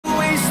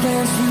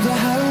dance through the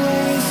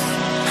highways,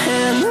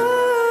 and on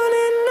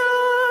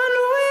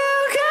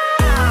we'll go.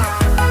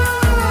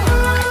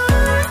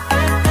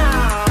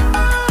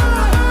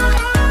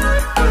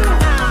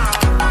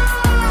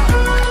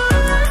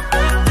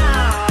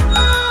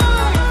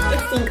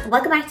 It's Dink.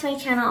 Welcome back to my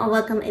channel, or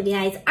welcome if you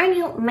guys are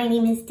new. My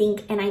name is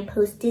Dink and I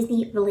post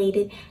Disney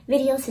related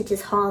videos such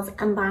as hauls,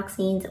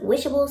 unboxings,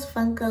 wishables,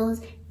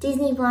 Funkos,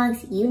 Disney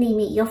vlogs, you name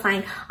it, you'll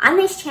find on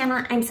this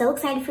channel. I'm so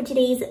excited for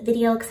today's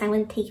video because I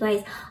want to take you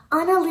guys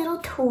on a little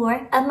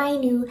tour of my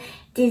new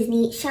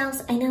Disney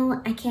shelves. I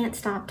know I can't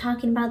stop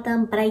talking about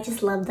them, but I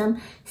just love them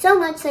so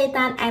much, so I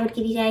thought I would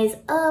give you guys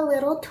a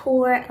little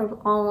tour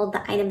of all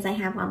the items I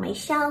have on my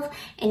shelf,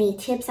 any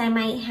tips I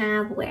might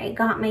have, where I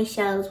got my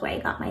shelves, where I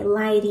got my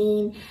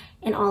lighting,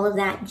 and all of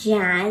that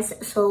jazz.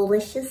 So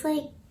let's just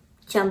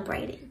jump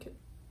right into it.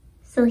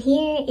 So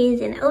here is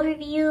an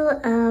overview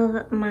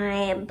of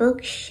my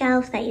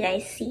bookshelf that you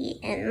guys see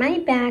in my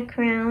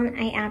background.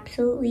 I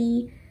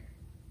absolutely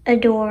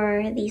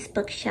adore these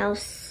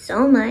bookshelves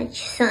so much.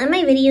 So in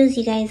my videos,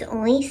 you guys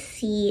only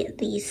see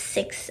these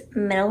 6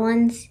 middle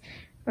ones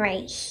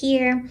right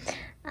here.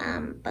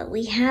 But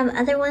we have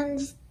other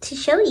ones to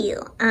show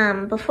you.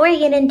 Before I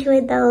get into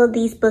it though,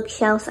 these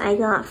bookshelves I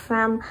got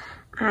from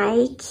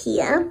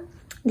IKEA.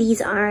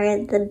 These are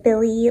the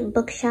Billy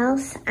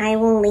bookshelves. I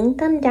will link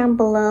them down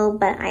below,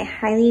 but I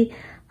highly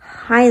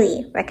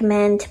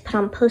recommend to put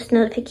on post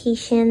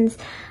notifications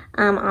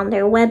on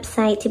their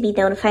website to be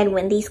notified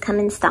when these come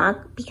in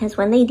stock, because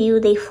when they do,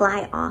 they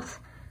fly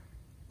off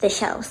the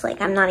shelves.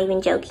 I'm not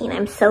even joking.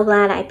 I'm so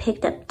glad I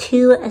picked up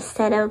 2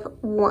 instead of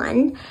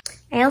 1.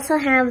 I also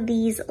have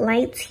these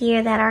lights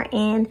here that are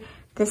in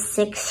the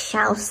 6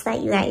 shelves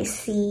that you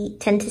guys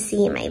tend to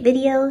see in my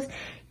videos.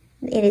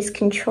 It is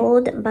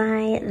controlled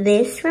by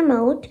this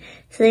remote.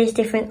 So there's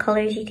different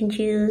colors you can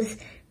choose.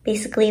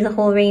 Basically the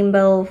whole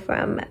rainbow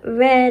from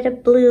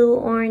red, blue,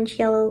 orange,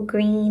 yellow,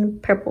 green,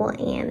 purple,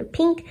 and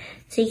pink.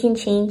 So you can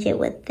change it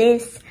with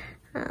this.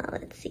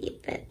 Let's see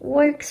if it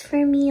works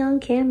for me on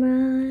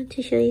camera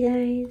to show you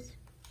guys.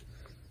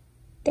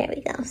 There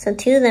we go. So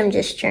 2 of them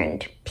just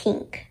turned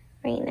pink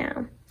right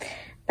now.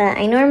 But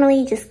I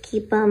normally just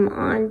keep them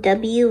on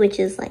W, which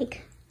is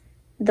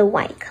the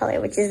white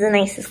color, which is the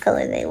nicest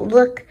color they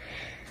look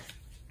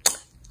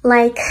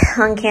like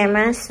on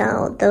camera.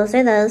 So those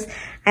are those.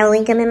 I'll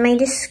link them in my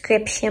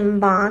description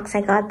box.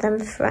 I got them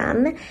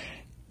from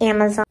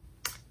Amazon.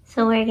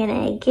 So we're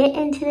gonna get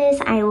into this.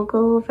 I will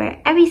go over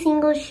every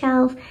single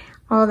shelf,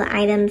 all the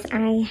items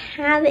I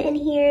have in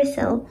here.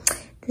 So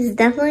this is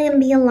definitely gonna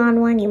be a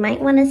long one. You might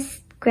wanna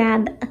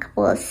grab a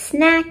couple of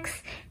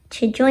snacks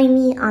to join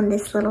me on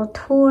this little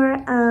tour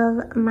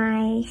of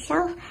my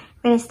shelf.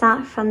 We're gonna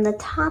start from the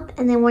top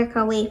and then work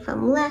our way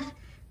from left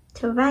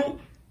to right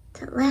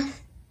to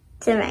left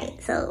to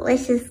right. So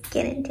let's just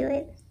get into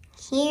it.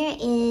 Here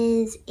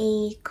is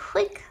a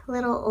quick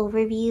little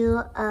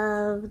overview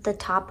of the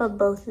top of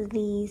both of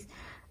these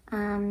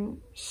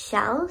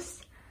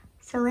shelves.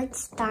 So let's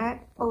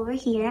start over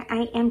here.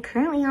 I am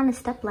currently on a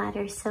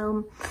stepladder,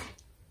 so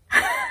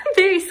I'm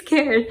very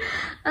scared.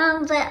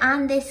 But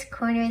on this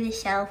corner of the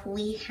shelf,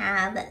 we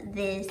have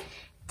this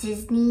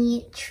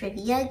Disney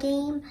trivia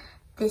game.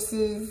 This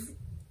is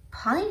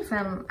probably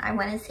from, I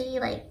want to say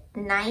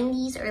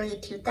 90s, early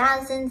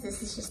 2000s.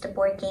 This is just a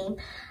board game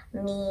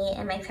me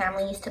and my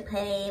family used to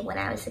play when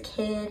I was a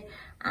kid.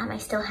 I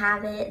still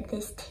have it.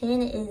 This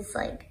tin is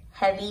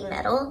heavy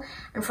metal.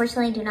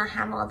 Unfortunately, I do not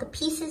have all the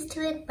pieces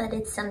to it, but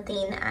it's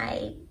something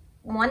I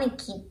want to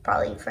keep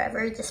probably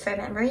forever, just for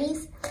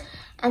memories.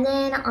 And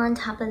then on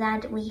top of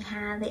that, we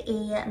have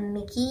a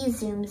Mickey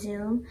Zoom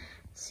Zoom.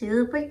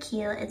 Super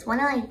cute. It's one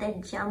of the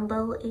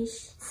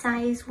jumbo-ish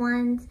size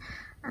ones.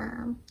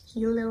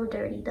 He's a little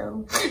dirty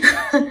though.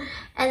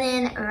 And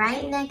then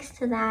right next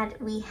to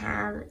that, we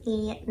have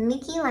a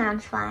Mickey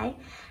Loungefly.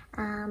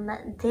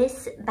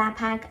 This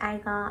backpack I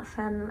got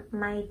from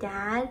my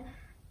dad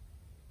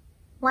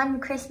one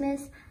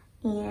Christmas,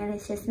 and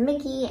it's just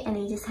Mickey, and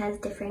he just has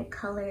different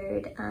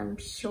colored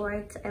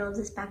shorts. I love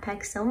this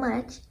backpack so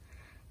much.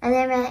 And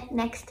then right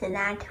next to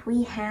that,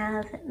 we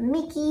have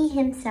Mickey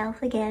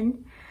himself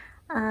again.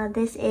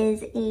 This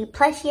is a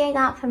plushie I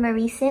got from a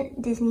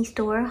recent Disney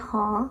store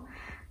haul.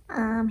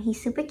 He's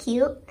super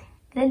cute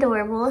and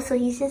adorable, so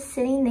he's just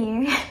sitting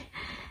there.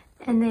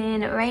 And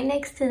then right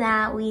next to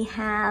that, we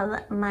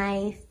have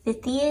my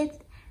 50th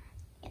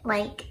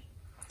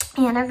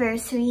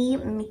anniversary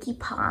Mickey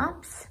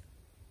Pops.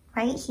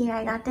 Right here,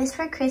 I got this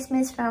for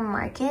Christmas from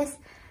Marcus.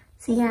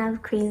 So you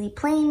have Crazy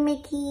Plain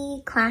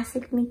Mickey,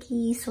 Classic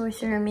Mickey,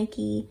 Sorcerer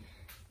Mickey,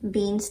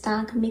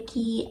 Beanstalk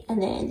Mickey,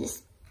 and then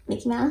just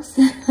Mickey Mouse.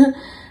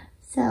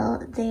 So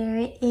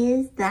there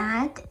is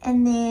that.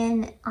 And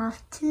then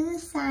off to the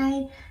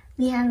side,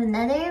 we have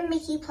another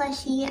Mickey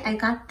plushie. I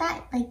got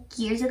that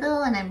years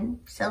ago, and I'm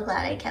so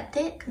glad I kept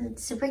it because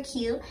it's super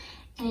cute.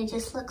 And it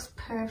just looks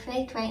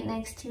perfect right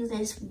next to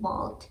this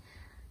Walt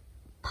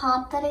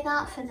pop that I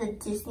got for the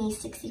Disney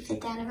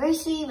 65th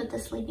anniversary with the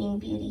Sleeping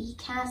Beauty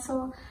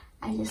castle.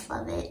 I just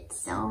love it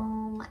so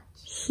much.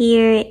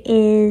 Here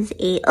is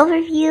a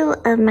overview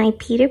of my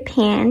Peter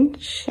Pan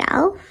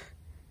shelf.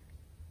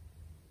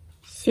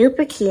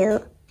 Super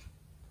cute.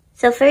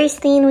 So first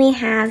thing we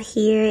have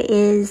here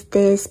is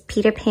this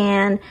Peter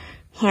Pan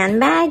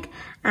handbag.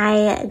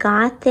 I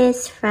got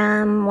this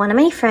from one of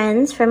my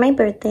friends for my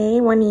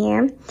birthday one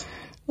year.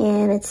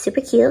 And it's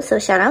super cute, so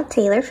shout out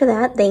Taylor for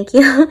that. Thank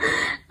you.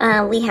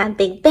 We have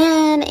Big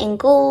Ben in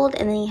gold,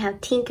 and then you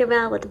have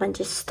Tinkerbell with a bunch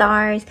of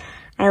stars.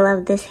 I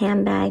love this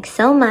handbag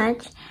so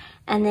much.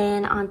 And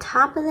then on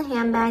top of the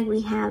handbag,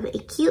 we have a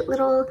cute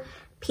little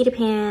Peter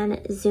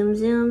Pan Zoom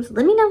Zooms.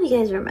 Let me know if you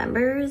guys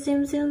remember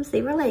Zoom Zooms.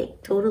 They were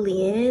like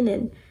totally in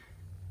and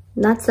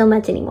not so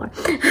much anymore.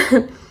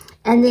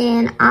 And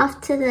then off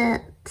to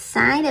the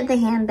side of the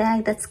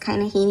handbag that's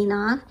kind of hanging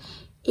off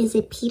is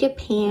a Peter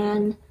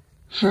Pan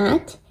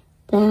hat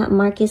that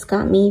Marcus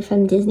got me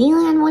from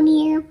Disneyland one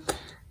year.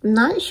 I'm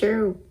not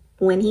sure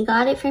when he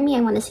got it for me.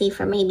 I want to say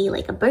for maybe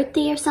like a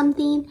birthday or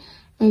something.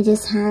 And it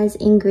just has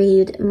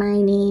engraved my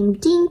name,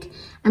 Dink.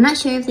 I'm not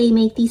sure if they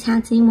make these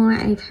hats anymore.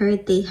 I've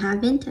heard they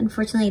haven't.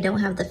 Unfortunately, I don't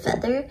have the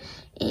feather.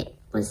 It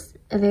was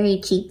a very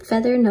cheap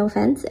feather, no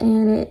offense,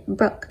 and it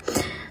broke.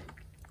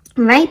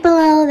 Right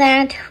below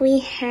that, we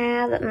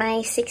have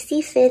my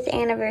 65th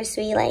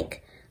anniversary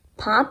like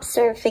pops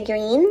or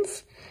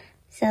figurines.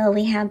 So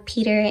we have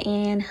Peter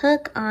and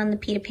Hook on the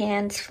Peter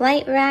Pan's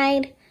flight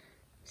ride.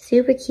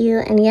 Super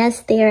cute. And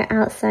yes, they are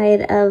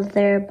outside of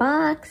their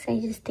box.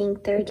 I just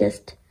think they're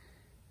just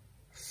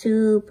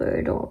super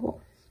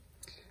adorable.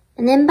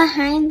 And then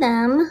behind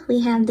them,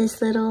 we have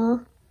this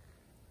little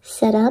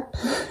setup.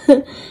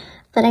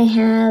 But I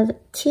have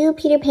two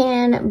Peter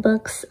Pan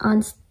books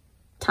on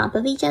top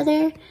of each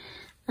other.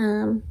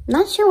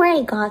 Not sure where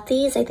I got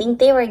these. I think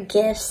they were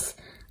gifts.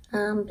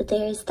 But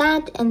there's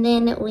that. And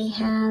then we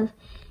have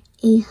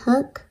a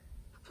Hook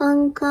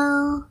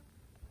Funko,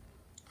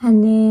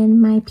 and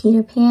then my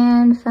Peter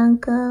Pan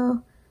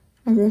Funko,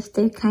 as if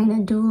they're kind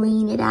of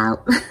dueling it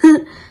out.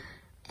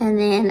 And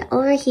then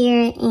over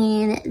here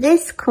in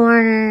this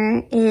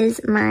corner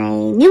is my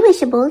new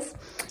wishables.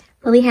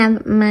 But we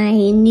have my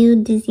new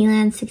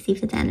Disneyland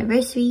 65th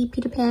anniversary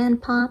Peter Pan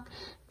pop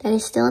that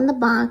is still in the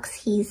box.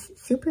 He's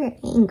super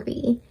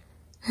angry.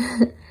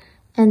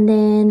 And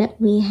then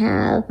we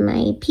have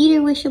my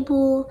Peter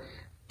wishable,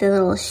 the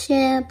little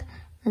ship.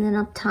 And then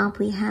up top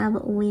we have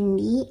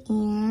Wendy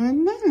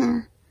and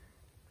Nana.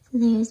 So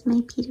there's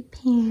my Peter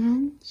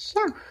Pan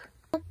shelf.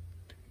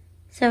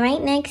 So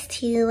right next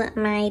to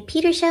my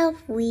Peter shelf,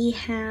 we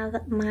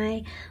have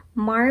my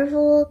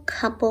Marvel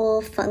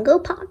couple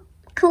Funko Pop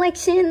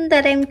collection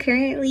that I'm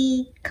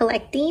currently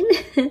collecting.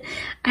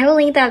 I will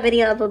link that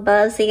video up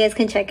above so you guys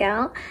can check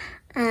out.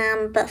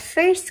 But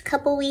first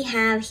couple we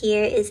have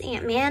here is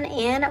Ant-Man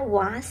and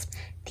Wasp.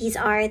 These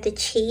are the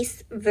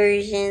chase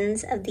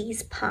versions of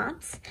these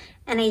pops.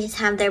 And I just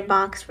have their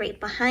box right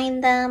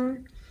behind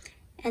them.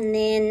 And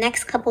then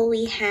next couple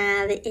we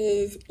have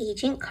is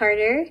Agent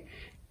Carter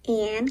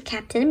and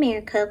Captain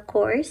America, of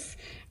course.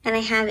 And I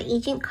have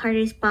Agent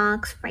Carter's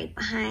box right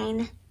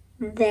behind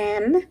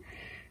them.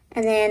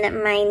 And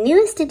then my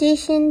newest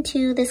addition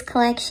to this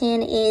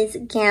collection is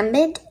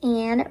Gambit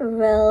and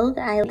Rogue.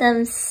 I love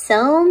them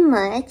so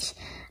much.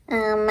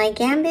 My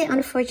Gambit,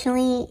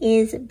 unfortunately,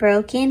 is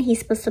broken. He's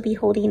supposed to be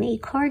holding a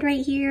card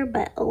right here,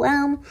 but oh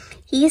well.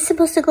 He is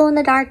supposed to glow in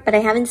the dark, but I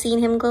haven't seen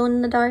him glow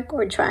in the dark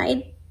or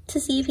tried to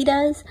see if he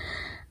does.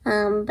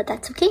 But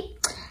that's okay.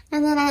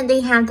 And then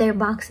they have their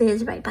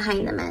boxes right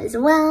behind them as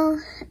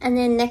well. And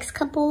then next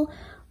couple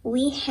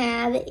we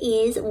have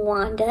is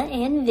Wanda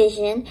and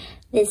Vision.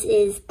 This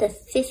is the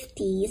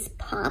 50s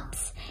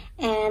pops.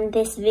 And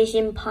this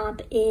Vision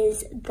pop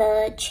is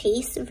the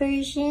chase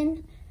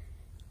version.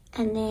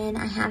 And then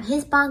I have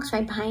his box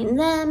right behind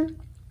them.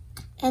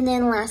 And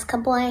then last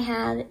couple I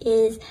have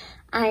is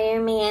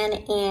Iron Man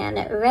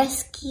and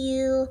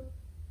Rescue.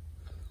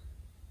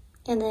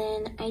 And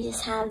then I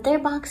just have their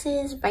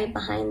boxes right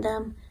behind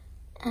them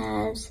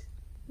as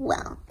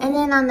well. And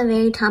then on the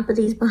very top of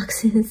these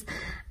boxes,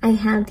 I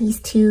have these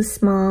two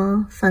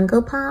small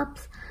Funko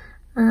Pops.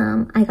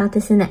 I got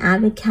this in the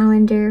Advent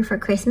calendar for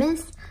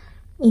Christmas.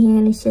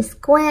 And it's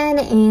just Gwen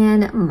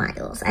and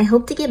Miles. I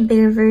hope to get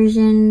bigger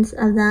versions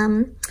of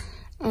them.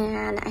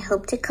 And I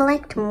hope to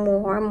collect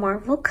more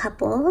Marvel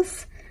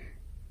couples.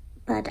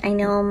 But I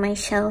know my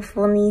shelf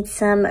will need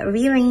some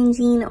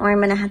rearranging, or I'm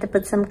going to have to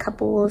put some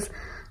couples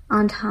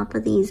on top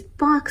of these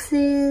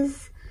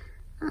boxes.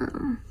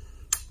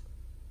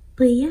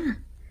 But yeah,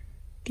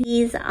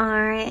 these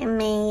are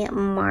my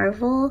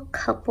Marvel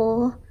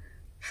couple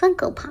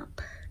Funko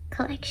Pop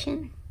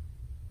collection.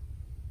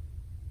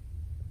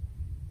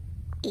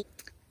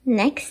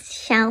 Next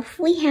shelf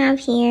we have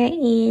here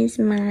is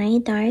my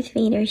Darth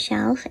Vader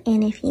shelf.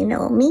 And if you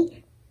know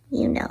me,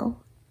 you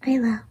know I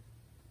love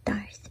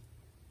Darth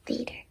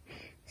Vader.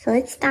 So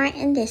let's start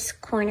in this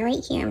corner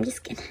right here. I'm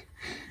just gonna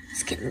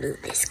move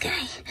this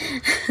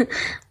guy.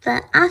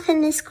 But off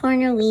in this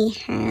corner we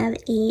have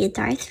a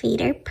Darth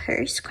Vader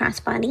purse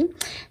crossbody.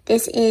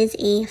 This is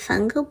a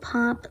Funko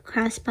Pop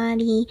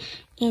crossbody,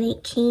 and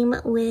it came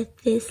with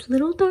this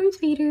little Darth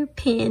Vader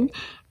pin,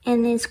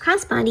 and this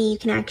crossbody you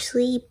can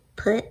actually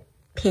put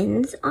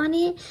pins on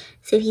it.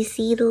 So if you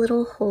see the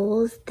little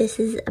holes, this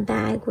is a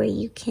bag where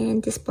you can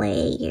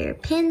display your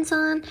pins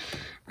on.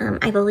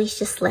 I've always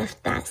just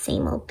left that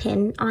same old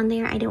pin on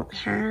there. I don't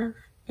have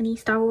any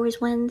Star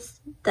Wars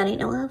ones that I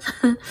know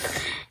of.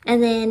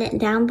 And then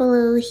down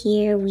below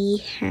here we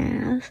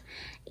have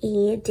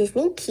a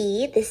Disney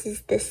key. This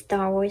is the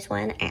Star Wars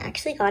one. I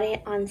actually got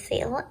it on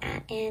sale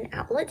at an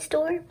outlet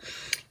store.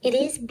 It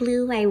is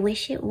blue. I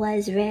wish it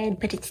was red,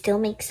 but it still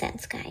makes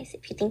sense, guys,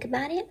 if you think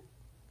about it.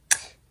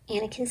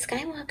 Anakin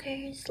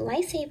Skywalker's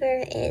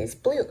lightsaber is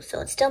blue,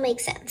 so it still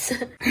makes sense.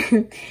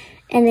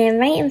 And then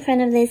right in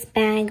front of this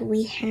bag,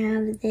 we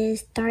have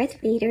this Darth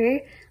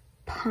Vader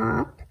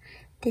pop.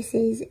 This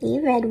is a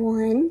red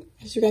one.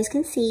 As you guys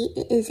can see,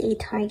 it is a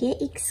Target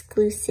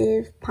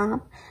exclusive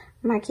pop.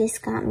 Marcus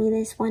got me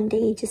this one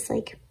day, just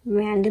like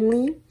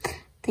randomly.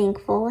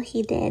 Thankful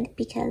he did,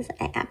 because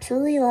I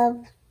absolutely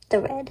love the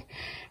red.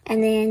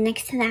 And then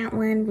next to that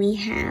one, we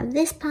have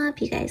this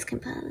pop. You guys can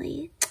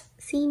probably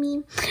see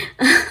me.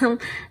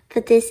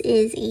 But this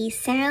is a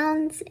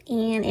sounds,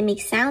 and it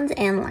makes sounds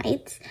and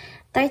lights.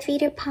 Darth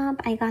Vader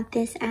pop. I got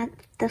this at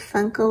the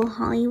Funko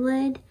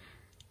Hollywood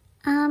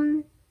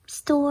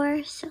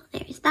store. So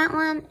there's that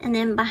one. And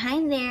then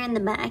behind there in the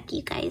back,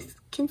 you guys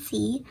can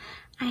see,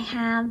 I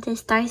have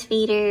this Darth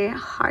Vader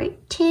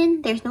heart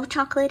tin. There's no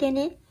chocolate in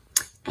it.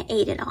 I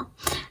ate it all.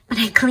 But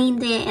I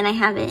cleaned it and I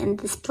have it in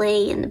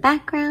display in the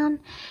background.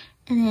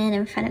 And then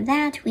in front of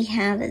that, we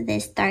have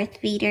this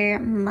Darth Vader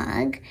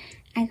mug.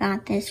 I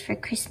got this for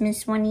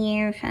Christmas one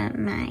year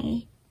from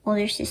my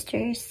older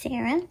sister,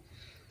 Sarah.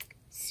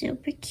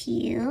 Super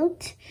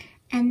cute.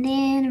 And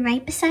then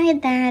right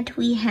beside that,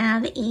 we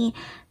have a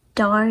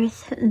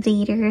Darth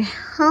Vader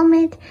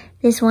helmet.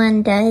 This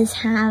one does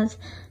have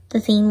the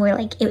theme where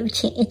like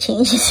it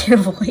changes your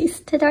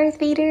voice to Darth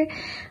Vader.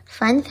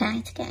 Fun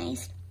fact,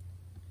 guys.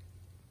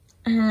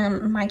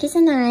 Marcus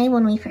and I,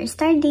 when we first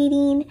started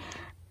dating,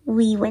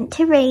 we went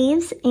to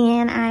raves,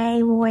 and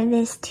I wore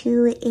this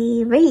to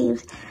a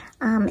rave.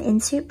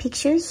 Insert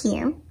picture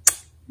here.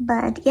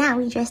 But yeah,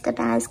 we dressed up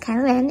as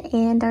Kylo Ren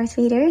and Darth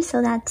Vader,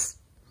 so that's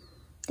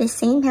the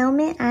same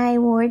helmet I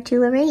wore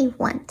to a rave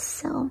once.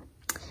 So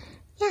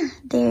yeah,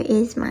 there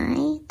is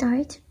my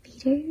Darth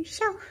Vader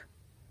shelf.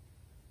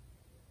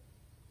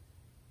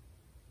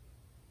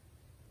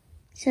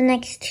 So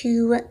next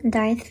to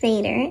Darth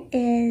Vader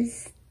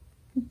is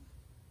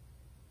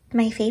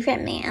my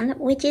favorite man,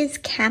 which is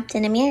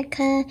Captain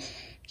America.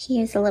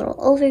 Here's a little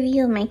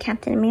overview of my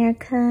Captain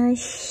America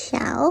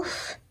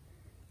shelf.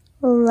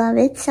 Love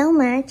it so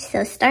much.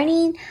 So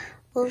starting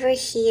over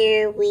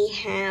here, we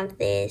have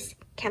this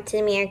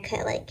Captain America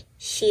like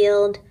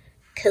shield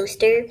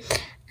coaster.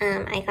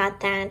 I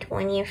got that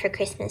one year for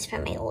Christmas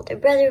from my older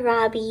brother,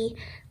 Robbie.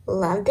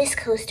 Love this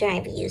coaster.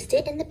 I've used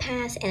it in the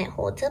past and it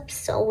holds up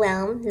so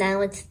well.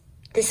 Now it's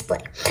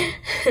display.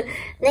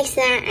 Next to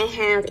that, I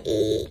have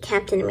a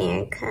Captain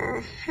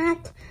America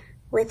hat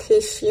with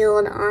his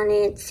shield on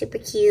it. Super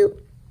cute.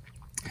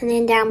 And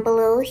then down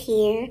below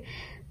here,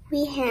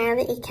 we have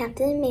a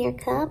Captain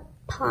America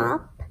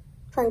pop,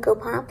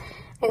 Funko Pop.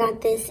 I got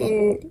this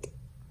in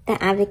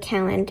the Advent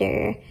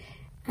calendar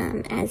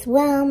as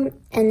well.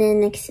 And then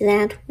next to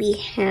that, we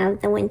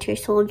have the Winter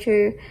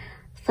Soldier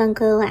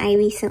Funko I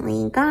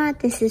recently got.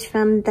 This is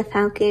from the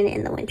Falcon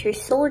and the Winter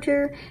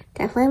Soldier.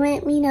 Definitely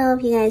let me know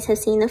if you guys have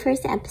seen the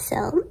first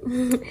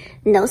episode.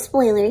 No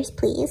spoilers,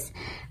 please.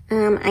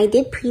 I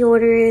did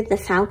pre-order the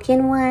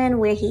Falcon one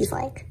where he's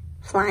like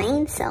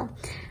flying, so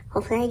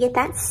hopefully I get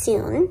that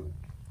soon.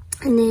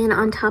 And then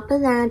on top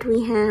of that,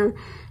 we have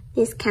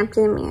this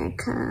Captain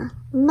America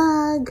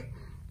mug,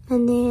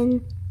 and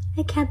then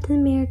a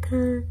Captain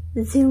America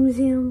Zoom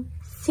Zoom.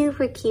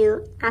 Super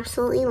cute.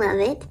 Absolutely love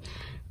it.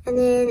 And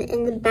then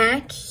in the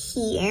back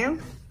here,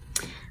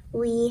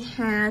 we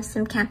have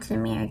some Captain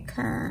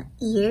America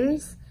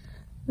ears,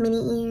 mini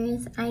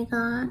ears I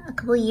got a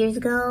couple years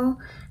ago.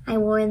 I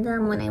wore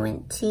them when I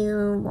went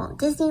to Walt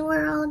Disney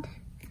World.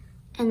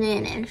 And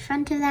then in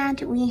front of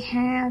that, we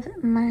have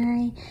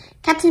my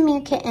Captain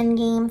America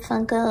Endgame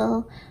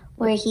Funko,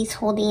 where he's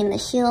holding the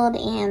shield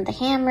and the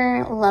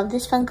hammer. Love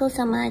this Funko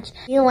so much.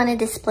 I want to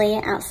display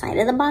it outside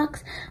of the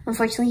box.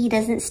 Unfortunately, he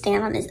doesn't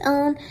stand on his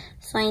own,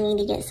 so I need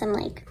to get some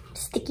like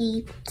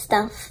sticky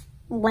stuff,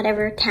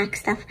 whatever, tack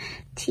stuff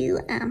to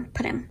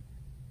put him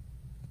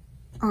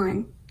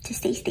on to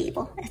stay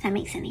stable, if that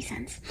makes any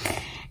sense.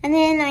 And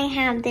then I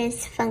have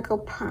this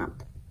Funko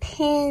Pop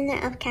pin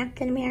of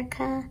Captain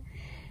America.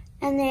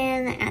 And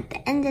then at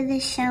the end of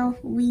this shelf,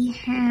 we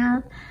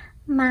have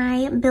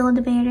my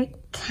Build-A-Bear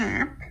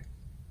Cap.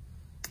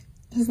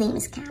 His name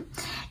is Cap.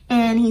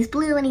 And he's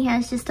blue and he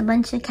has just a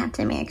bunch of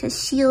Captain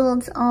America's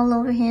shields all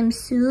over him.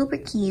 Super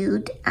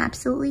cute.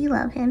 Absolutely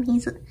love him.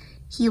 He's a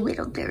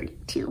little dirty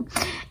too.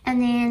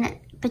 And then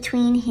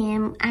between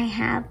him, I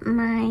have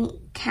my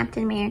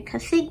Captain America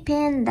fig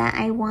pin that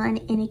I won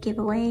in a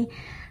giveaway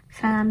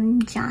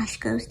from Josh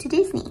Goes to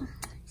Disney.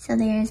 So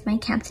there's my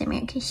Captain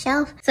America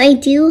shelf. So I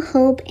do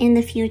hope in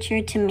the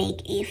future to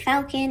make a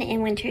Falcon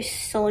and Winter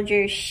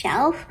Soldier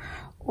shelf,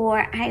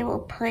 or I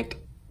will put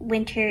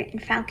Winter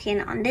and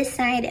Falcon on this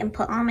side and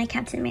put all my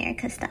Captain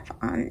America stuff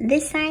on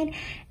this side.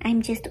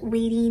 I'm just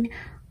waiting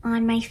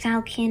on my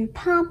Falcon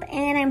pop,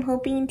 and I'm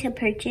hoping to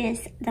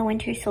purchase the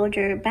Winter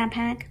Soldier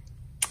backpack,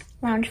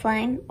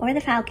 Loungefly, or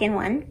the Falcon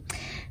one.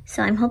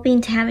 So I'm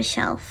hoping to have a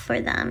shelf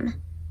for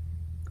them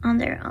on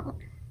their own.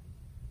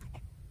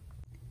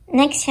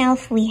 Next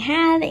shelf we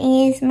have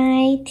is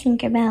my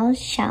Tinkerbell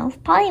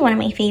shelf. Probably one of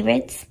my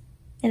favorites,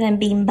 if I'm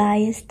being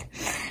biased.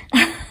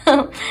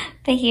 But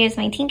here's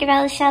my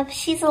Tinkerbell shelf.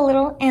 She's a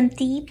little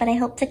empty, but I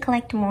hope to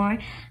collect more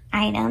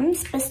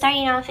items. But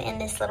starting off in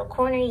this little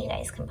corner, you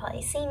guys can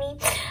probably see me.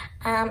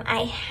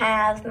 I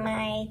have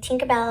my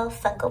Tinkerbell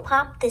Funko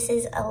Pop. This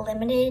is a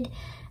limited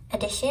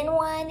edition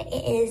one.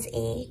 It is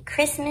a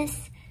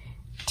Christmas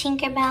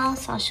Tinkerbell,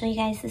 so I'll show you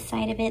guys the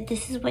side of it.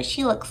 This is what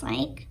she looks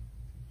like.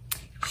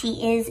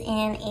 She is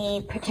in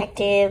a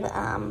protective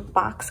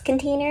box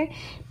container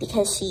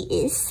because she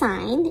is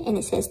signed, and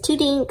it says "To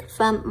Dink"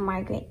 from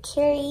Margaret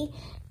Carey,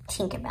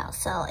 Tinkerbell.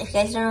 So if you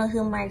guys don't know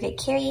who Margaret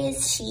Carey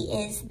is, she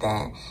was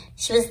the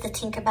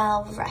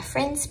Tinkerbell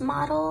reference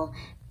model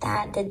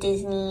that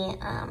Disney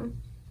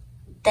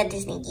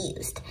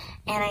used.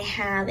 And I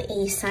have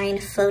a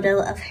signed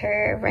photo of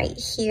her right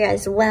here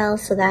as well.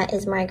 So that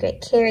is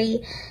Margaret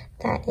Carey.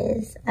 That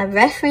is a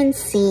reference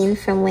scene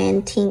from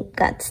when Tink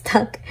got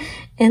stuck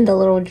in the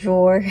little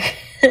drawer.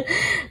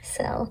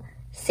 So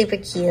super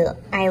cute.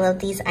 I love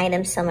these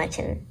items so much,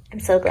 and I'm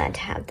so glad to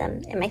have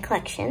them in my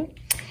collection.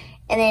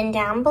 And then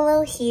down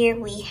below here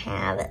we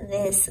have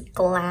this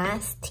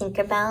glass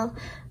Tinkerbell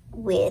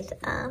with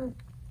her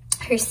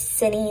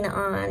sitting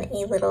on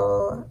a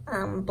little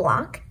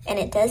block, and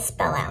it does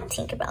spell out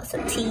Tinkerbell.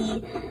 So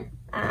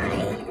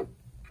T-I-N.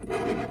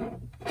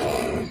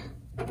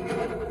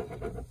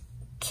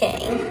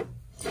 Okay,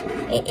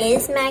 it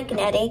is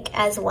magnetic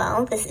as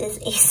well. This is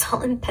a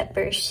salt and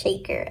pepper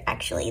shaker,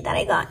 actually, that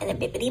I got in a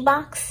Bibbidi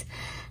box.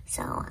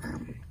 So,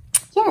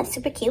 yeah,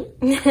 super cute.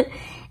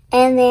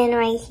 And then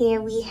right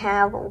here we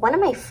have one of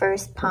my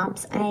first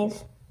pops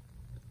I've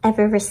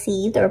ever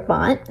received or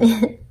bought.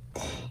 And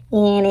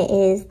it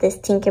is this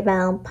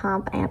Tinkerbell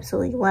pop. I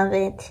absolutely love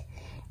it.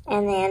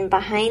 And then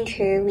behind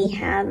her we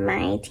have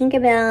my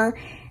Tinkerbell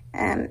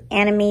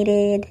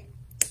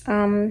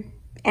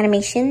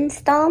animation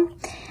doll.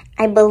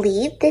 I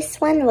believe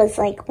this one was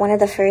like one of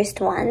the first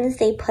ones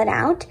they put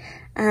out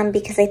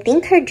because I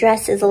think her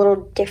dress is a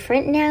little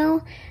different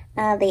now.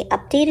 They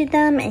updated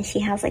them, and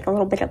she has like a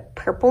little bit of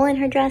purple in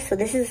her dress. So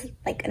this is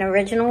like an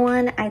original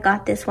one. I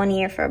got this one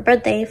year for a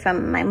birthday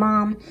from my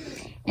mom,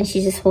 and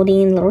she's just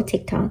holding a little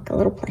TikTok, a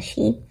little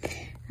plushie.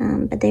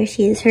 But there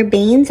she is. Her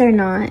bangs are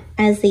not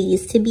as they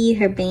used to be.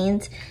 Her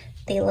bangs,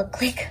 they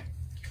look like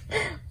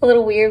a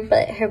little weird,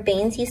 but her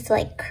bangs used to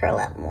like curl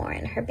up more,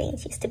 and her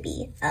bangs used to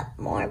be up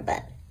more,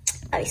 but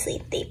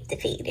obviously they've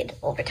defeated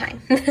over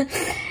time.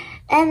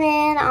 And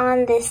then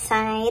on this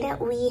side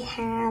we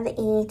have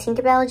a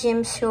Tinkerbell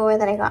Gym Shore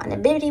that I got in a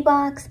Bibbidi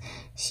box.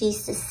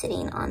 She's just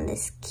sitting on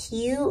this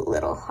cute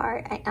little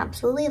heart. I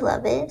absolutely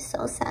love it,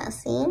 so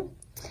sassy.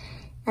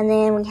 And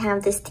then we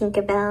have this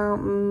Tinkerbell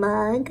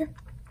mug,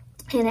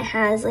 and it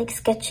has like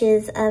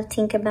sketches of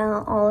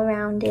Tinkerbell all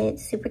around it,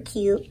 super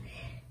cute.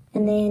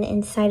 And then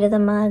inside of the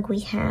mug, we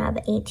have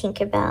a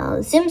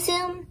Tinkerbell Zoom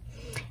Zoom.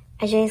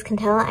 As you guys can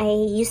tell, I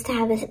used to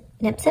have an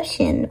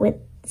obsession with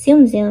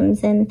Zoom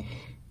Zooms, and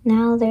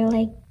now they're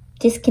like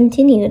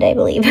discontinued, I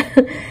believe.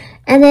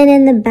 And then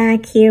in the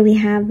back here, we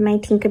have my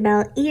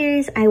Tinkerbell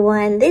ears. I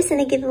won this in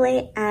a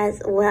giveaway as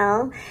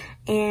well.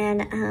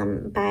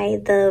 And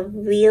by the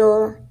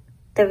real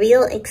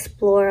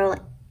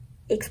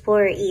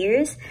Explorer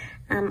ears.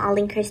 I'll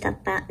link her stuff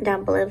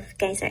down below if you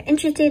guys are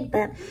interested,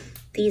 but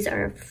these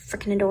are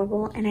freaking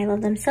adorable, and I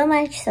love them so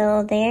much.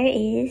 So there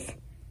is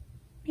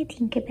my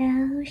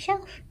Tinkerbell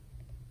shelf.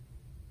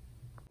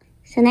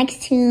 So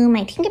next to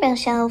my Tinkerbell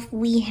shelf,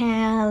 we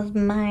have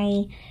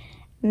my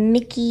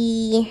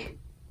Mickey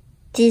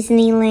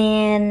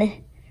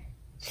Disneyland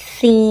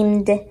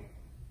themed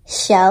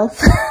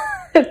shelf.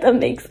 If that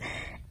makes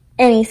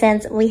any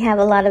sense. We have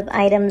a lot of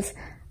items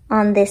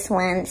on this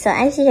one. So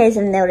as you guys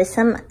have noticed,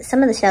 some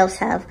of the shelves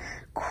have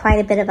quite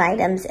a bit of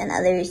items and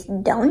others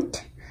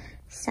don't.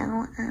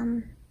 So,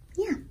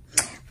 yeah,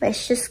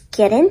 let's just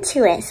get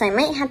into it. So I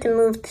might have to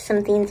move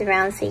some things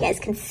around so you guys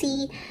can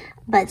see.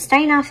 But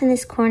starting off in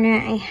this corner,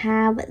 I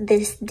have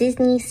this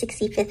Disney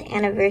 65th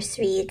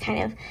anniversary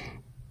kind of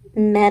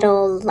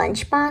metal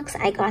lunchbox.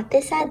 I got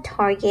this at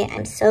Target.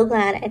 I'm so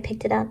glad I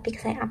picked it up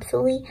because I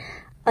absolutely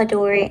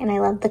adore it, and I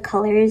love the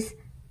colors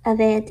of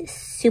it.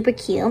 Super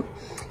cute.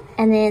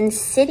 And then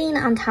sitting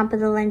on top of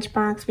the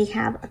lunchbox, we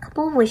have a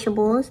couple of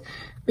wishables.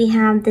 We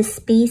have the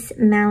Space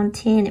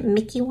Mountain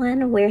Mickey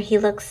one where he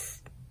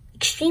looks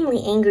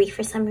extremely angry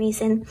for some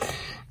reason.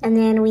 And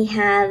then we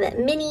have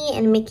Minnie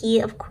and Mickey,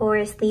 of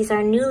course. These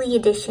are newly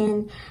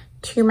addition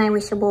to my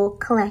wishable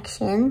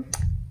collection.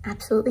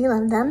 Absolutely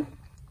love them.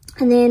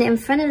 And then in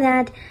front of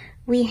that,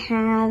 We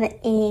have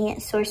a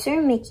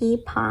Sorcerer Mickey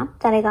pop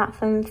that I got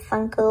from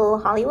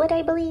Funko Hollywood,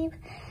 I believe.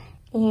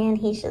 And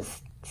he's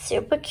just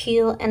super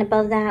cute. And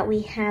above that,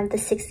 we have the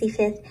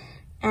 65th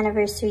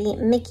anniversary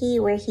Mickey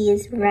where he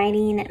is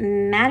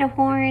riding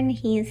Matterhorn.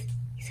 He's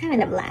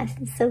having a blast.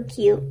 It's so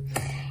cute.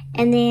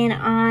 And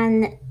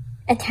then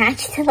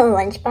attached to the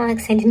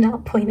lunchbox, I did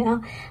not point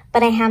out,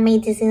 but I have my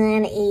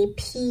Disneyland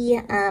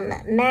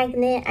AP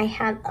magnet. I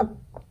have a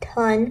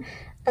ton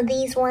of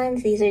these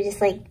ones. These are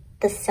just like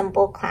the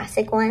simple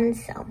classic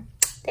ones. So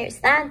there's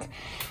that.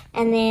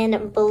 And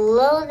then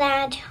below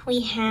that,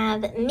 we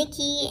have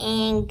Mickey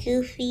and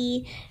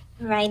Goofy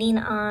riding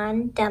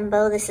on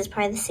Dumbo. This is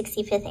part of the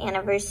 65th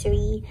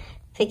anniversary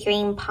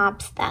figurine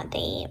pops that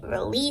they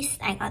released.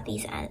 I got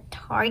these at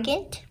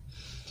Target.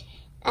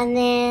 And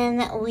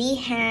then we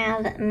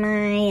have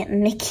my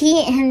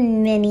Mickey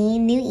and Minnie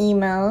new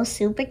emo,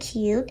 super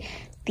cute.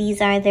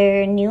 These are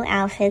their new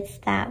outfits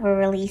that were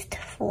released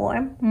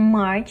for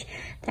March.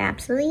 They're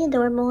absolutely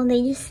adorable, and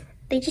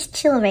they just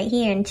chill right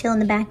here and chill in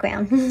the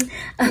background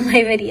of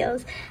my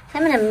videos. So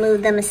I'm gonna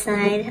move them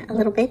aside a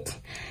little bit.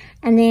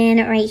 And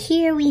then right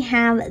here we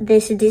have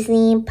this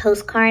Disney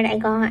postcard I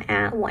got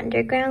at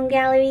Wonderground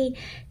Gallery.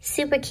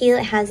 Super cute.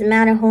 It has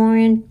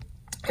Matterhorn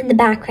in the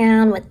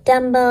background with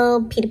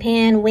Dumbo, Peter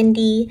Pan,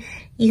 Wendy.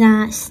 You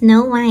got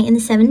Snow White and the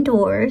Seven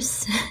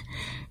Dwarfs.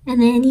 And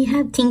then you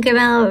have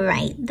Tinkerbell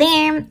right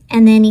there.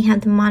 And then you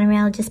have the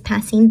monorail just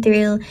passing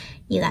through.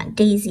 You got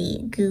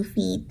Daisy,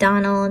 Goofy,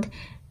 Donald,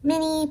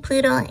 Minnie,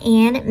 Pluto,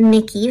 and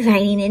Mickey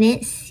riding in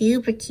it.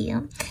 Super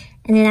cute.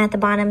 And then at the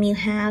bottom you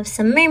have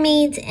some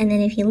mermaids. And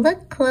then if you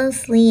look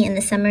closely in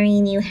the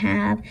submarine, you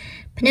have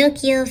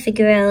Pinocchio,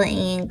 Figaro,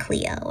 and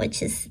Cleo,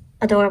 which is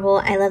adorable.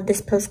 I love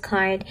this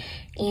postcard.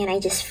 And I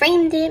just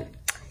framed it.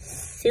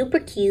 Super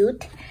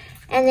cute.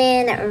 And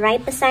then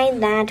right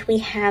beside that, we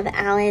have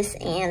Alice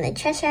and the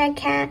Cheshire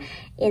Cat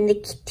in the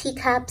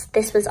teacups.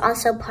 This was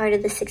also part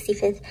of the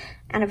 65th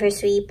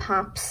anniversary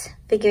Pops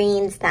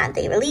figurines that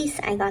they released.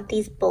 I got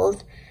these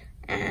both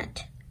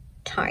at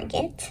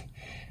Target.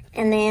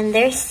 And then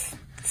they're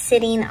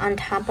sitting on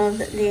top of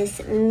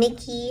this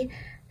Mickey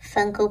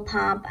Funko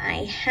Pop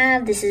I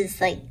have. This is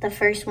like the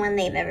first one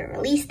they've ever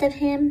released of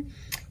him.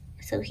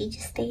 So he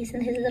just stays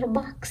in his little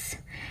box.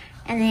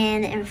 And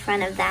then in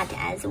front of that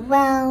as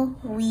well,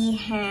 we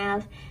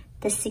have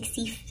the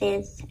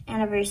 65th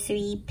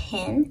anniversary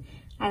pin.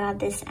 I got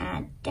this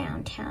at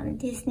Downtown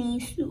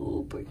Disney.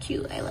 Super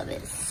cute. I love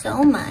it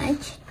so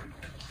much.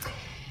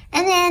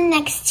 And then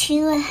next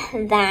to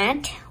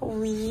that,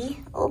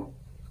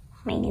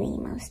 my new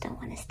emos don't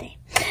want to stay.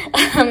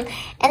 And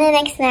then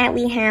next to that,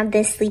 we have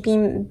this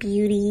Sleeping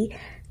Beauty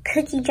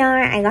cookie jar.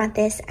 I got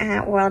this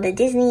at World of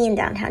Disney in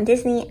Downtown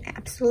Disney. I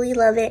absolutely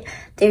love it.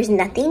 There's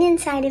nothing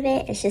inside of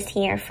it. It's just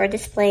here for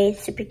display.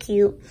 Super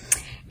cute.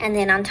 And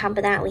then on top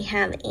of that, we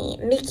have a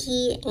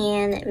Mickey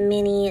and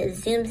Minnie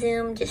Zoom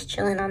Zoom just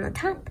chilling on the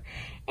top.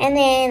 And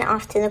then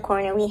off to the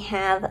corner, we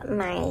have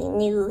my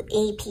new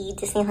AP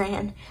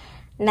Disneyland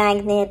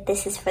magnet.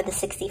 This is for the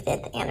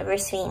 65th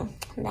anniversary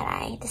that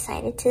I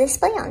decided to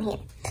display on here.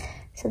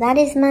 So that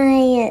is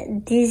my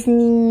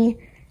Disney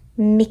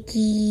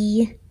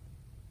Mickey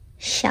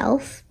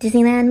shelf,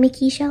 Disneyland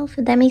Mickey shelf,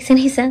 if that makes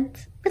any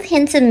sense. With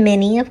hints of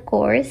Minnie, of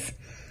course.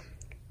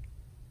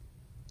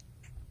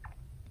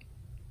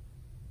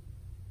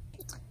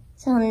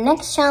 So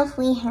next shelf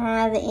we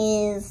have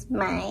is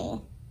my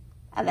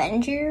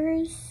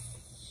Avengers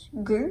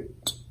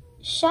Groot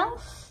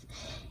shelf.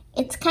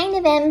 It's kind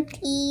of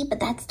empty,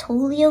 but that's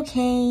totally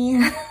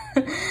okay.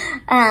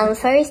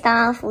 First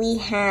off, we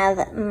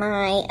have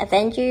my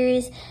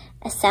Avengers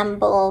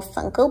Assemble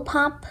Funko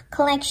Pop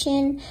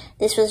collection.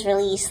 This was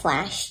released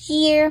last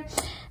year.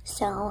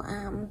 So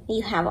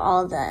you have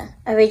all the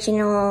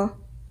original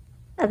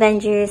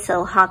Avengers,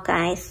 so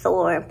Hawkeye,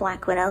 Thor,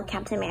 Black Widow,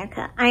 Captain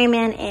America, Iron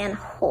Man, and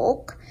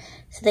Hulk.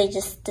 So they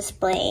just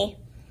display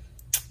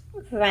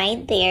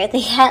right there.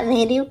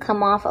 They do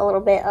come off a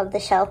little bit of the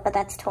shelf, but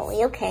that's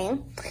totally okay.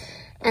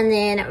 And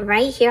then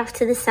right here off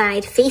to the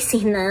side,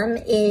 facing them,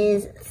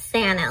 is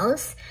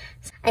Thanos.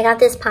 I got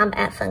this pop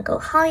at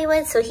Funko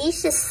Hollywood, so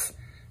he's just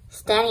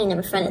standing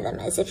in front of them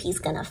as if he's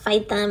gonna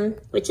fight them,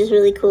 which is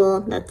really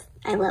cool.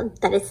 I love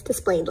that it's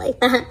displayed like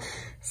that.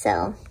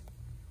 So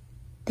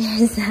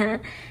there's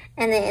that.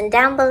 And then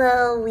down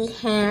below we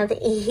have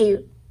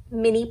a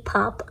mini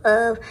pop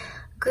of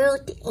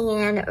Groot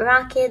and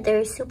Rocket.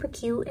 They're super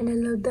cute and I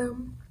love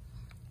them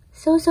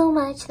so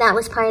much. That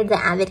was part of the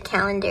Avid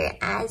calendar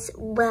as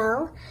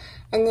well.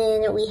 And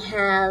then we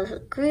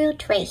have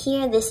Groot right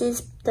here. This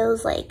is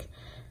those like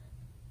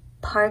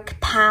Park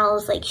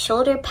Pals, like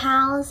shoulder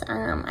pals.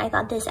 I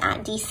got this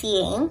at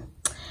DCA.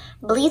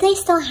 I believe they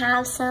still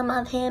have some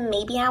of him,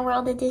 maybe at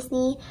World of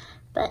Disney,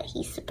 but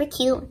he's super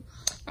cute.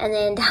 And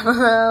then down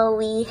below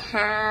we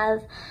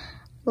have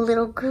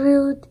little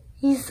Groot.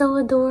 He's so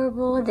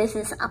adorable. This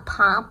is a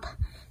pop.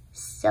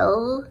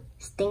 So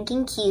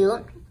stinking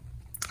cute.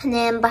 And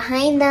then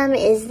behind them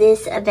is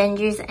this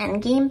Avengers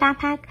Endgame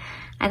backpack.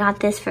 I got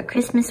this for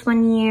Christmas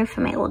one year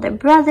for my older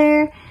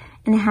brother.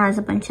 And it has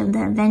a bunch of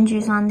the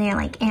Avengers on there,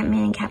 like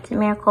Ant-Man, Captain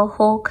America,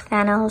 Hulk,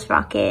 Thanos,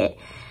 Rocket,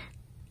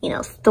 you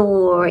know,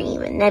 Thor,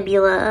 even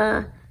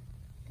Nebula,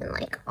 and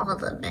like all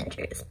the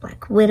Avengers,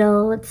 Black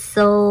Widow. It's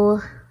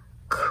so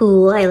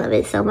cool. I love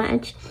it so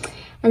much.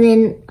 And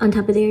then on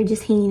top of there,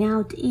 just hanging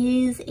out,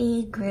 is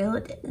a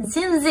grilled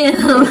Zoom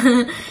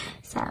Zoom.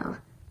 So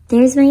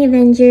there's my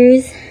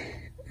Avengers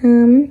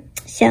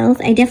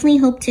shelf. I definitely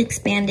hope to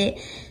expand it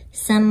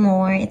some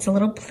more. It's a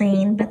little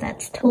plain, but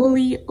that's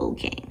totally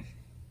okay.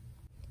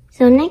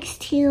 So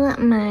next to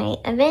my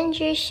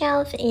Avengers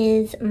shelf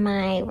is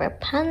my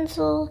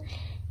Rapunzel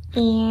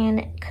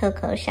and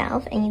Coco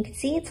shelf. And you can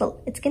see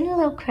it's getting a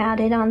little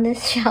crowded on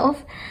this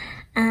shelf.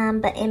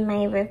 But in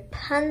my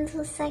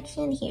Rapunzel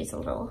section, here's a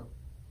little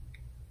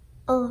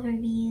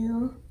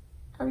overview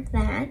of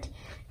that.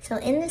 So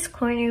in this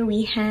corner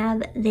we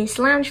have this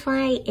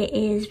Loungefly. It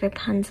is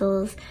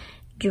Rapunzel's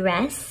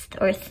dressed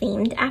or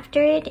themed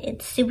after it.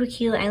 It's super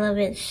cute. I love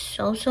it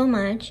so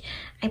much.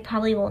 I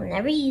probably will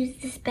never use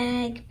this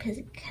bag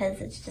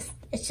because it's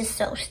just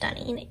so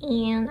stunning,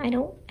 and I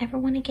don't ever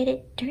want to get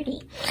it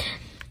dirty.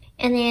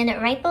 And then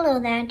right below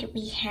that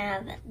we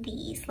have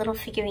these little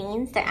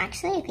figurines. They're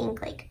actually, I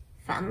think, like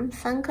from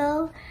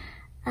Funko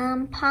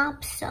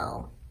Pop.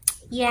 So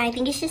yeah, I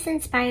think it's just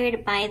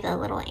inspired by the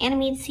little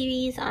animated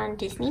series on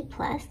Disney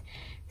Plus.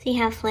 So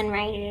you have Flynn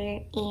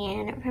Rider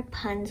and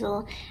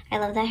Rapunzel. I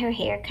love that her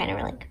hair kind of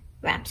like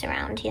wraps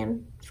around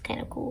him. It's kind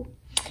of cool.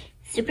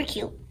 Super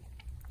cute.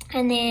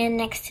 And then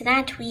next to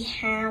that we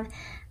have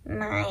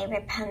my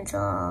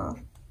Rapunzel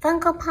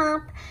Funko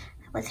Pop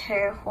with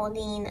her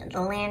holding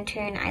the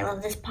lantern. I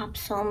love this pop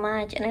so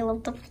much, and I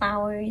love the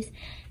flowers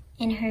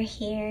in her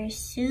hair.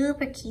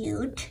 Super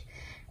cute.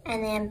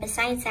 And then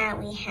besides that,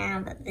 we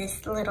have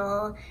this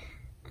little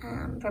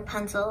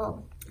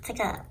Rapunzel. It's like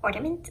a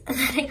ornament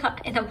that I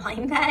got in a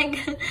blind bag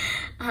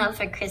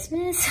for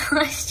Christmas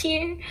last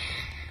year.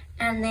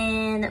 And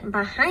then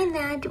behind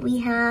that, we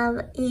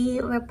have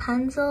a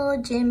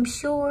Rapunzel Jim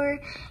Shore,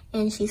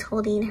 and she's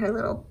holding her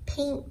little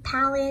paint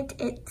palette.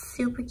 It's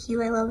super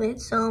cute. I love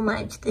it so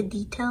much. The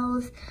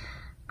details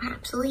are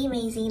absolutely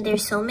amazing.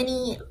 There's so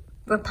many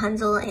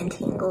Rapunzel and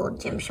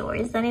Tangled Jim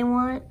Shores that I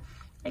want.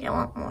 Like, I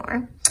want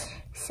more.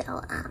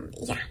 So,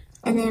 yeah.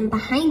 And then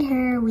behind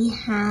her, we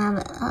have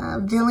a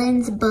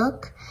Villains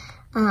book.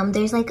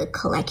 There's like a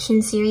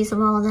collection series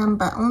of all of them,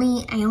 but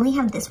I only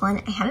have this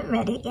one. I haven't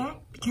read it yet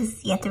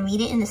because you have to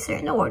read it in a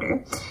certain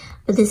order.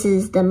 But this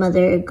is the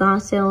Mother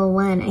Gothel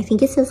one. I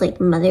think it says like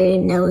Mother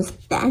Knows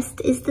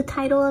Best is the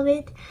title of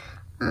it.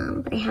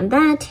 But I have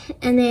that.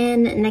 And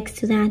then next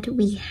to that,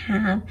 we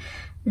have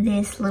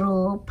this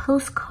little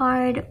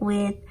postcard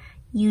with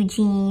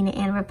Eugene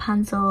and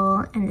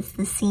Rapunzel, and it's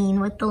the scene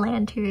with the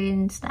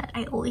lanterns that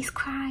I always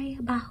cry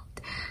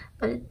about,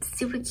 but it's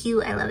super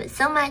cute. I love it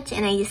so much,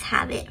 and I just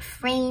have it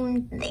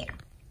framed there.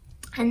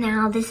 And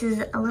now this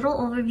is a little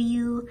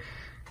overview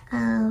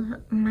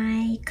of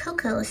my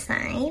Coco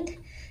side.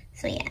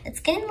 So yeah, it's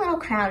getting a little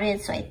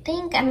crowded, so I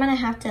think I'm gonna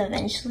have to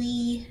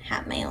eventually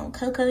have my own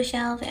Coco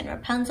shelf and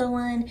Rapunzel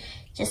one,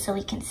 just so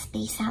we can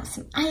space out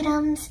some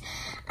items.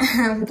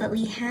 But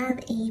we have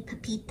a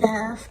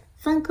Pepita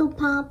Funko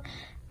Pop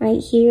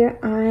right here.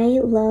 I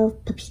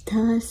love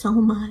Pepita so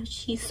much.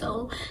 She's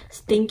so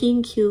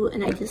stinking cute,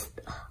 and I love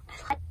it.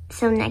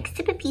 So next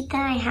to Pepita,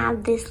 I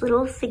have this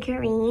little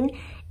figurine.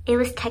 It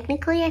was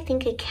technically, I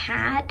think, a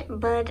cat,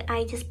 but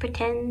I just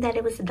pretend that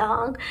it was a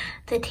dog.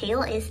 The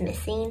tail is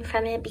missing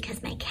from it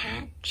because my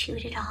cat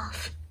chewed it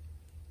off.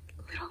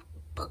 Little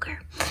booger.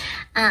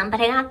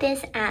 But I got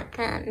this at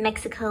the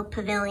Mexico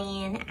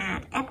Pavilion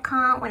at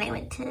Epcot when I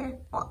went to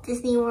Walt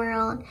Disney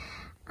World.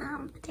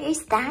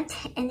 There's that.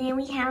 And then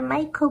we have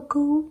my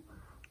Coco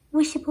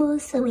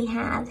wishables. So we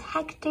have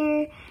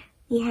Hector,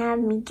 we have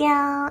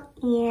Miguel,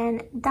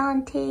 and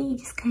Dante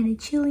just kind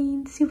of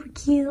chilling. Super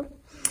cute.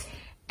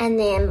 And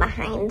then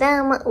behind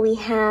them, we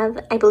have,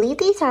 I believe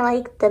these are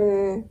like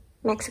the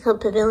Mexico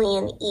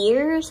Pavilion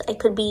ears. I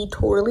could be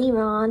totally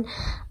wrong,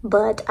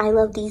 but I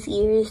love these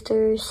ears.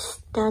 They're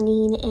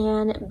stunning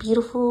and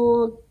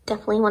beautiful.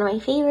 Definitely one of my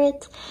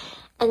favorites.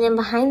 And then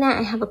behind that,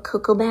 I have a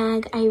Coco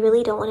bag. I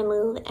really don't want to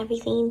move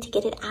everything to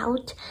get it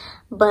out,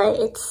 but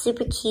it's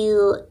super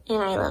cute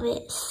and I love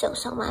it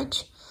so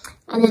much.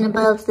 And then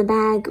above the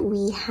bag,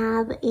 we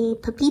have a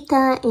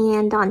Pepita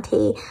and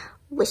Dante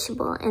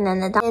wishable, and then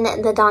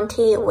the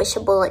Dante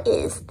wishable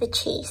is the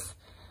Chase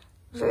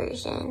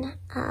version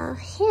of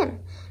him.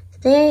 So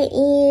there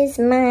is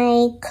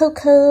my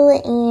Coco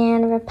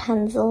and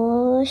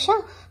Rapunzel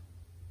shelf.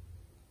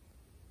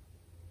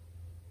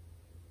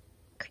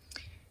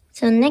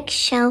 So next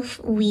shelf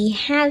we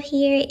have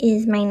here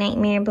is my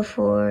Nightmare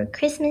Before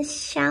Christmas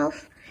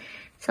shelf.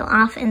 So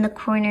off in the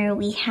corner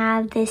we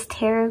have this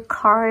tarot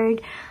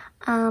card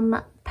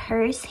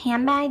purse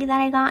handbag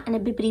that I got in a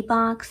Bibbidi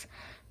box.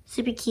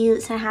 Super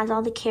cute. So it has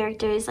all the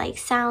characters like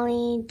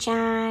Sally,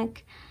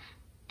 Jack,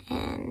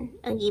 and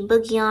Oogie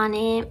Boogie on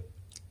it.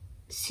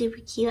 Super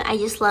cute. I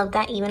just love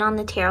that even on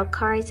the tarot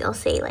cards, it'll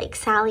say like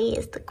Sally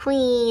is the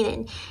queen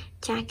and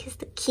Jack is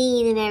the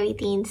king and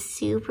everything.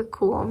 Super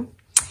cool.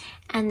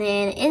 And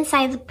then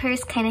inside the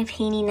purse, kind of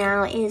handy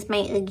now, is my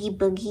Oogie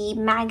Boogie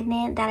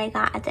magnet that I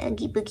got at the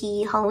Oogie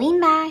Boogie Halloween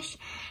Bash.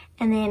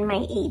 And then my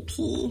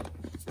AP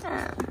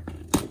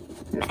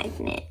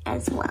magnet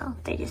as well.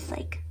 They're just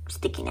like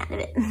sticking out of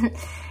it.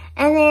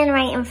 And then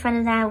right in front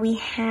of that, we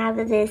have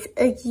this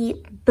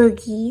Oogie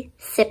Boogie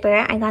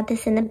sipper. I got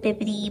this in the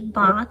Bibbidi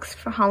box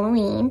for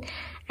Halloween.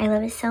 I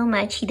love it so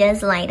much. He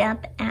does light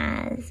up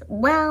as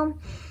well.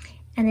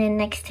 And then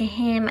next to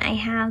him, I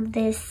have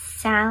this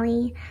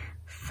Sally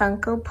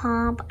Funko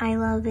Pop. I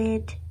love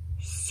it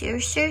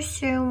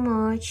so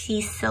much.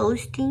 She's so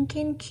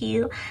stinking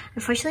cute.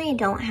 Unfortunately, I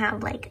don't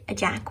have like a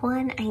Jack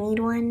one. I need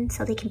one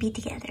so they can be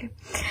together.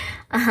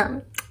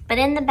 But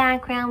in the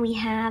background, we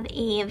have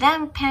a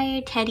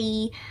vampire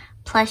teddy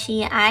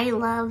plushie. I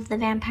love the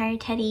vampire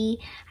teddy.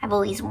 I've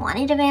always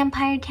wanted a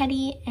vampire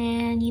teddy,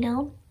 and you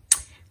know,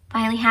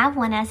 finally have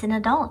one as an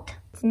adult.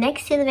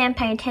 Next to the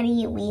vampire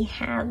teddy, we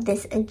have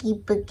this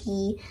Oogie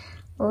Boogie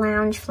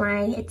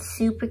Loungefly. It's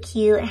super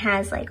cute. It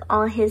has like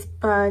all his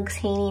bugs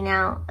hanging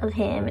out of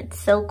him. It's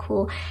so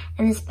cool.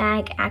 And this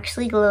bag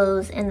actually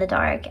glows in the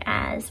dark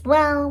as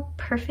well.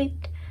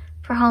 Perfect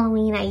for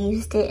Halloween. I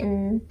used it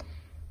in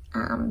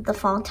the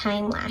fall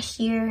time last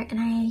year, and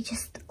I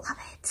just love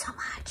it so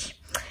much.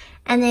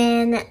 And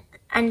then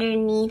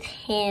underneath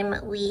him,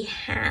 we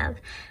have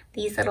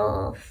these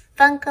little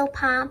Funko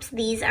Pops.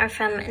 These are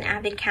from an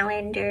Avid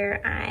calendar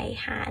I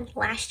had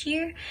last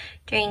year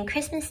during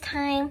Christmas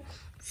time.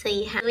 So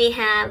we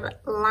have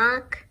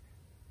Lock,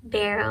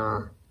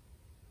 Barrel,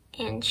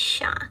 and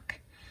Shock.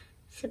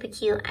 Super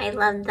cute. I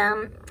love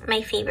them.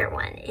 My favorite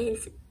one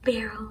is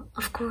Barrel,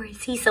 of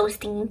course. He's so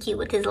stinking cute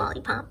with his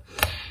lollipop.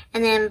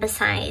 And then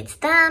besides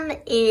them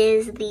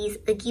is these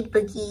Oogie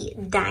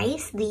Boogie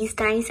dice. These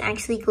dice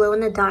actually glow in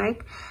the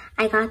dark.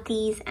 I got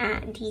these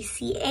at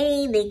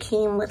DCA. They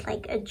came with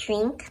like a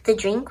drink. The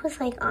drink was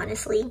like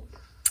honestly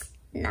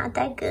not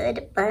that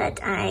good,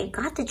 but I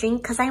got the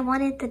drink because I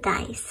wanted the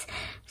dice.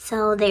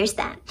 So there's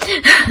that.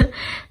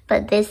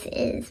 But this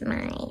is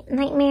my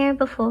Nightmare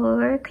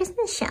Before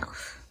Christmas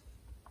shelf.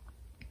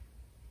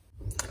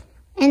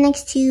 And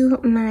next to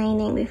my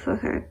Nightmare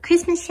Before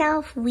Christmas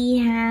shelf, we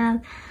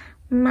have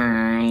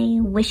my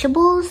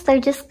wishables. They're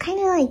just kind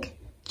of like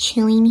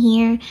chilling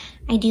here.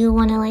 I do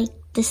want to like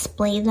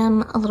display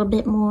them a little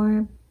bit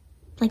more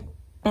like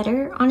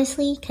better,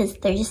 honestly, because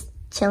they're just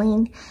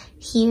chilling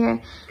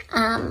here.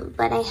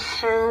 But I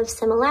have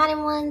some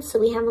Aladdin ones. So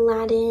we have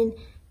Aladdin,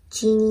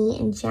 Genie,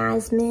 and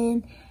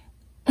Jasmine.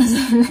 And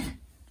then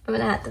I'm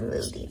gonna have to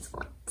move these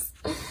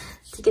ones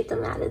to get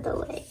them out of the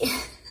way.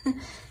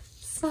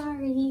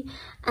 Sorry.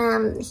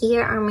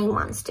 Here are my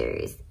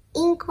Monsters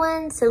Inc.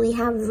 ones. So we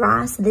have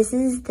Ross. This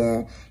is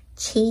the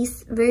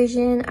Chase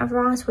version of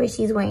Ross where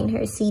she's wearing her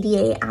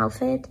CDA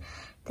outfit.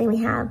 Then we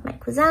have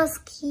Mike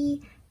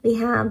Wazowski. We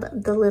have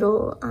the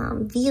little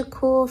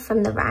vehicle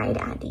from the ride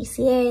at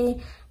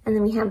DCA. And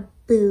then we have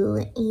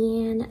Boo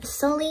and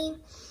Sully.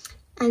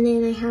 And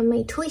then I have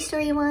my Toy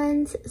Story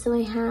ones. So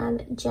I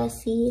have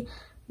Jessie,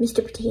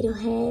 Mr. Potato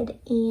Head,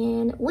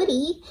 and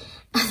Woody.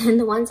 And then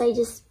the ones I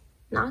just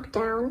knocked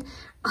down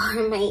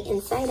are my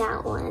Inside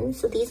Out ones.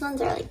 So these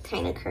ones are like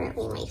kind of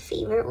currently my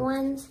favorite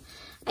ones.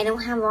 I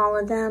don't have all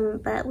of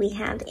them, but we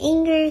have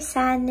Anger,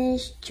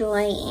 Sadness,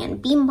 Joy,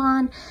 and Beam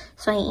Bon.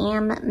 So I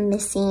am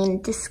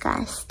missing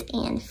Disgust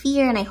and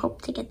Fear, and I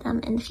hope to get them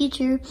in the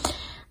future.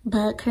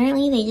 But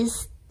currently they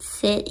just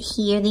sit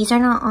here. These are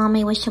not all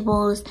my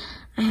wishables.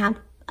 I have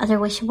other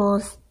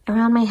wishables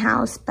around my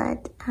house,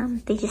 but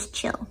they just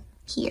chill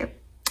here.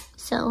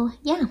 So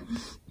yeah.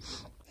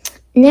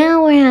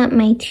 Now we're at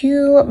my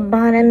two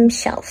bottom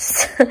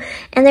shelves.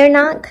 And they're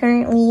not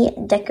currently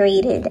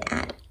decorated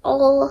at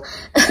all.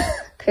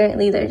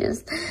 Currently they're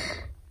just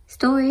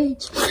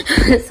storage.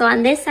 So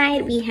on this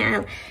side we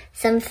have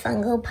some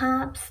Funko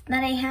Pops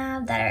that I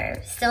have that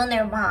are still in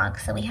their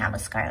box. So we have a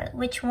Scarlet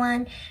Witch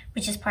one,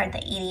 which is part of the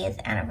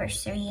 80th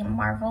anniversary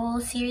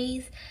Marvel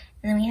series.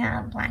 And then we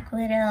have Black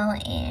Widow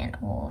and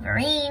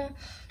Wolverine.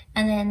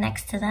 And then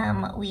next to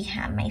them, we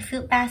have my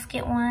Fruit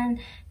Basket one.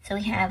 So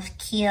we have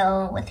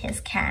Keo with his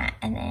cat,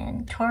 and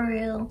then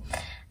Toru.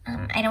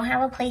 I don't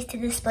have a place to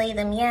display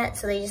them yet,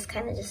 so they just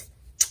kind of just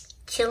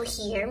chill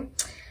here.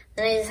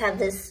 Then I just have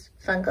this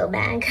Funko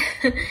bag.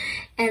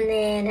 And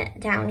then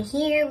down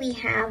here, we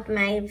have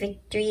my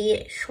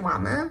Victory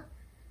Shawarma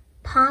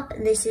Pop.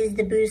 This is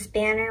the Bruce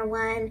Banner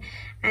one.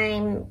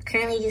 I'm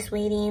currently just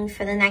waiting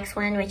for the next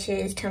one, which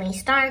is Tony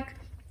Stark.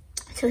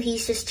 So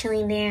he's just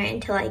chilling there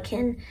until I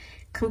can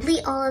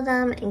complete all of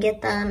them and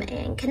get them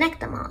and connect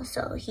them all.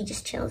 So he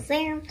just chills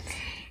there.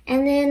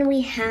 And then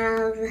we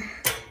have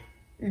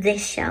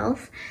this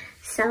shelf.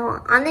 So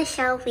on this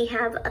shelf, we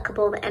have a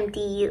couple of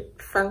empty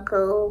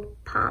Funko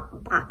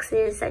Pop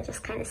boxes that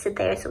just kind of sit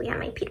there. So we have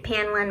my Peter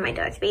Pan one, my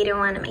Darth Vader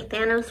one, and my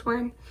Thanos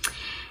one.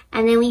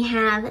 And then we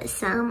have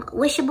some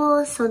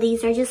wishables. So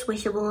these are just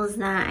wishables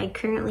that I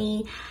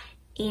currently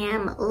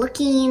am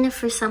looking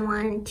for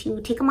someone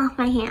to take them off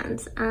my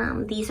hands.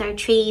 These are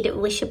trade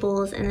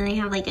wishables, and then I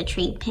have like a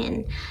trade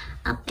pin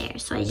up there.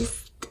 So I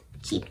just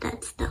keep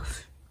that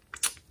stuff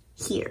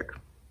here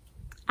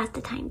at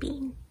the time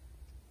being.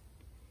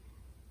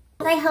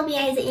 I hope you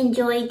guys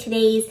enjoyed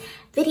today's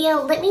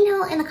video. Let me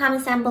know in the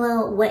comments down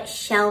below what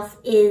shelf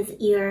is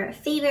your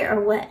favorite, or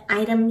what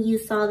item you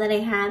saw that I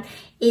have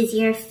is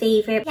your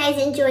favorite. If you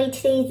guys enjoyed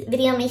today's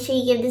video, make sure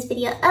you give this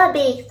video a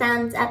big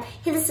thumbs up,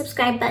 hit the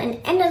subscribe button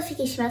and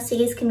notification bell so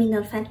you guys can be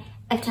notified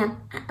every time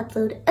I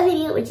upload a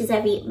video, which is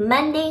every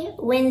Monday,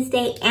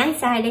 Wednesday, and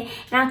Saturday.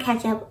 And I'll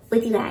catch up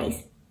with you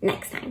guys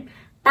next time.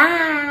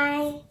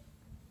 Bye!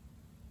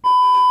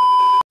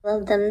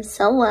 Love them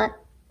so much.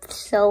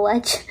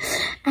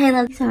 I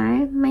love these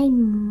are my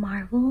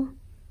Marvel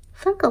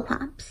Funko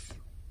Pops.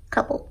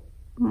 Couple.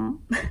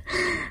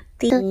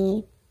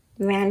 The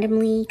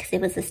randomly, because it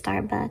was a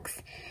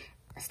Starbucks.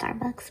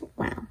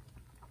 Wow.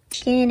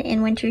 Skin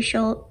and winters.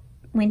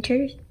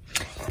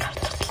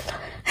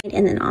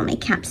 And then all my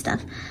cap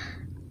stuff.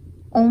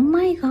 Oh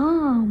my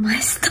god, my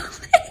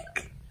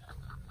stomach.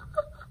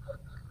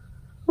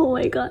 Oh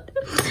my god.